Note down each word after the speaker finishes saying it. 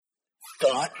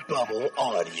Thought Bubble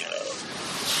Audio.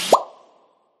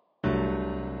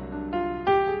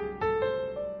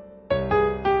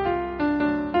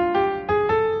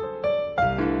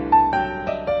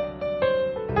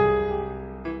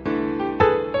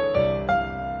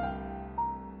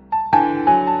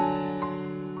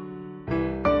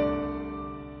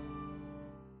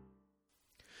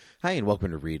 Hi, and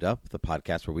welcome to Read Up, the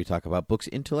podcast where we talk about books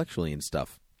intellectually and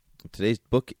stuff. Today's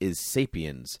book is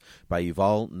Sapiens by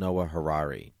Yuval Noah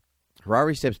Harari.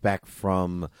 Harari steps back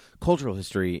from cultural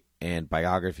history and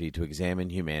biography to examine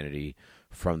humanity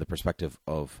from the perspective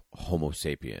of Homo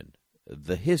sapien.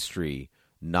 The history,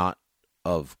 not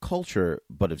of culture,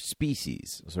 but of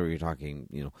species. So you're talking,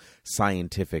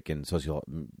 scientific and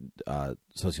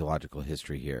sociological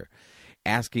history here.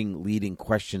 Asking leading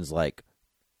questions like,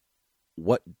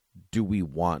 what do we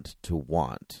want to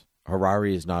want?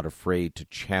 Harari is not afraid to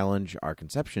challenge our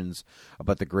conceptions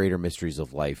about the greater mysteries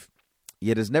of life,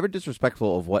 yet is never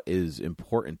disrespectful of what is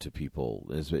important to people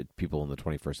in the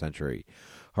 21st century.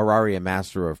 Harari, a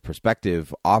master of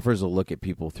perspective, offers a look at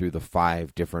people through the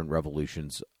 5 different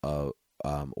revolutions or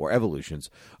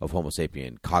evolutions of Homo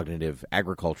sapien: cognitive,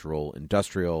 agricultural,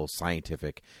 industrial,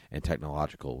 scientific, and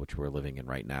technological, which we're living in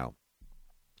right now.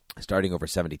 Starting over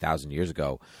 70,000 years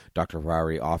ago, Dr.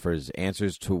 Harari offers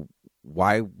answers to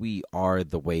why we are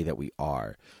the way that we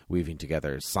are, weaving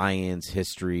together science,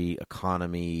 history,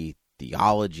 economy,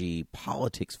 theology,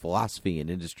 politics, philosophy, and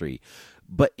industry.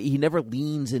 But he never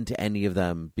leans into any of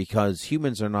them because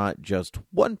humans are not just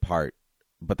one part,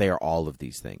 but they are all of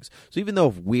these things. So even though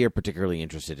if we are particularly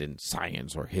interested in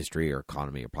science or history or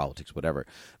economy or politics, whatever,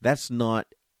 that's not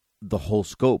the whole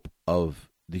scope of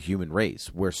the human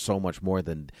race. We're so much more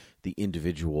than the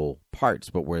individual parts,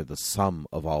 but we're the sum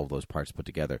of all of those parts put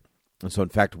together. And so, in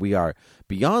fact, we are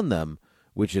beyond them,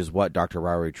 which is what Dr.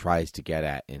 Harari tries to get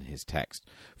at in his text.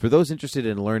 For those interested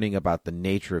in learning about the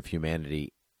nature of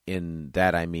humanity, in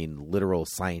that I mean literal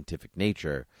scientific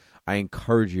nature, I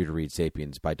encourage you to read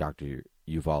Sapiens by Dr.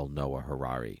 Yuval Noah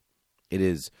Harari. It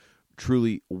is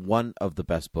truly one of the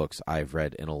best books I've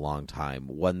read in a long time,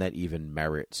 one that even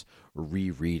merits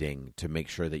rereading to make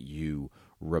sure that you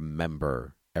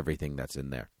remember everything that's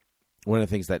in there. One of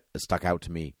the things that stuck out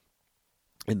to me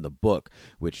in the book,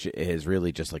 which has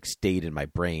really just stayed in my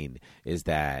brain, is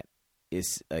that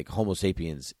it's like Homo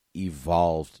sapiens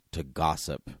evolved to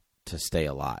gossip to stay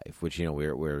alive, which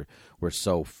we're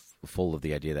so full of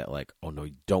the idea that oh no,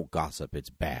 don't gossip,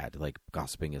 it's bad.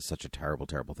 Gossiping is such a terrible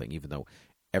thing, even though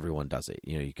everyone does it.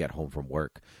 You get home from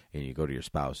work and you go to your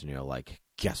spouse and you're like,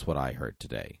 guess what I heard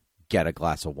today? Get a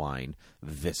glass of wine.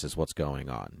 This is what's going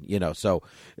on. So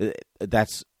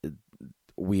that's,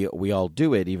 we all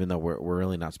do it, even though we're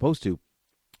really not supposed to.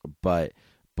 But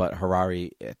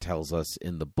Harari tells us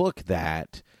in the book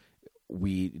that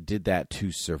we did that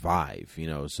to survive.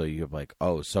 So you have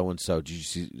so-and-so, did you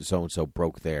see so-and-so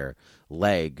broke their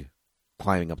leg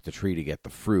climbing up the tree to get the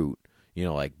fruit?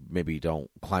 Maybe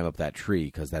don't climb up that tree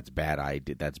because that's bad.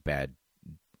 That's bad,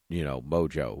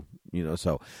 mojo.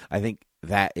 So I think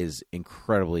that is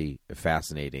incredibly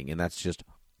fascinating, and that's just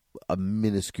a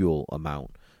minuscule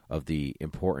amount of the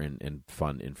important and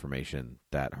fun information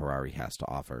that Harari has to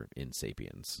offer in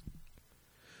Sapiens.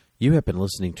 You have been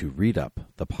listening to Read Up,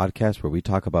 the podcast where we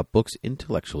talk about books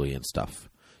intellectually and stuff.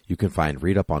 You can find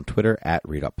Read Up on Twitter at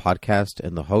Read Up Podcast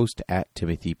and the host at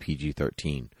Timothy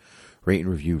PG13. Rate and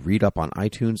review Read Up on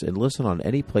iTunes and listen on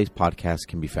any place podcasts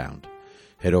can be found.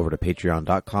 Head over to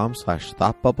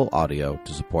patreon.com/ThoughtBubbleAudio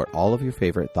to support all of your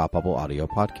favorite Thought Bubble Audio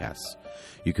podcasts.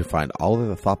 You can find all of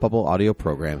the Thought Bubble Audio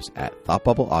programs at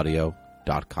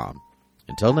ThoughtBubbleAudio.com.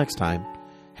 Until next time,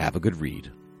 have a good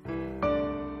read.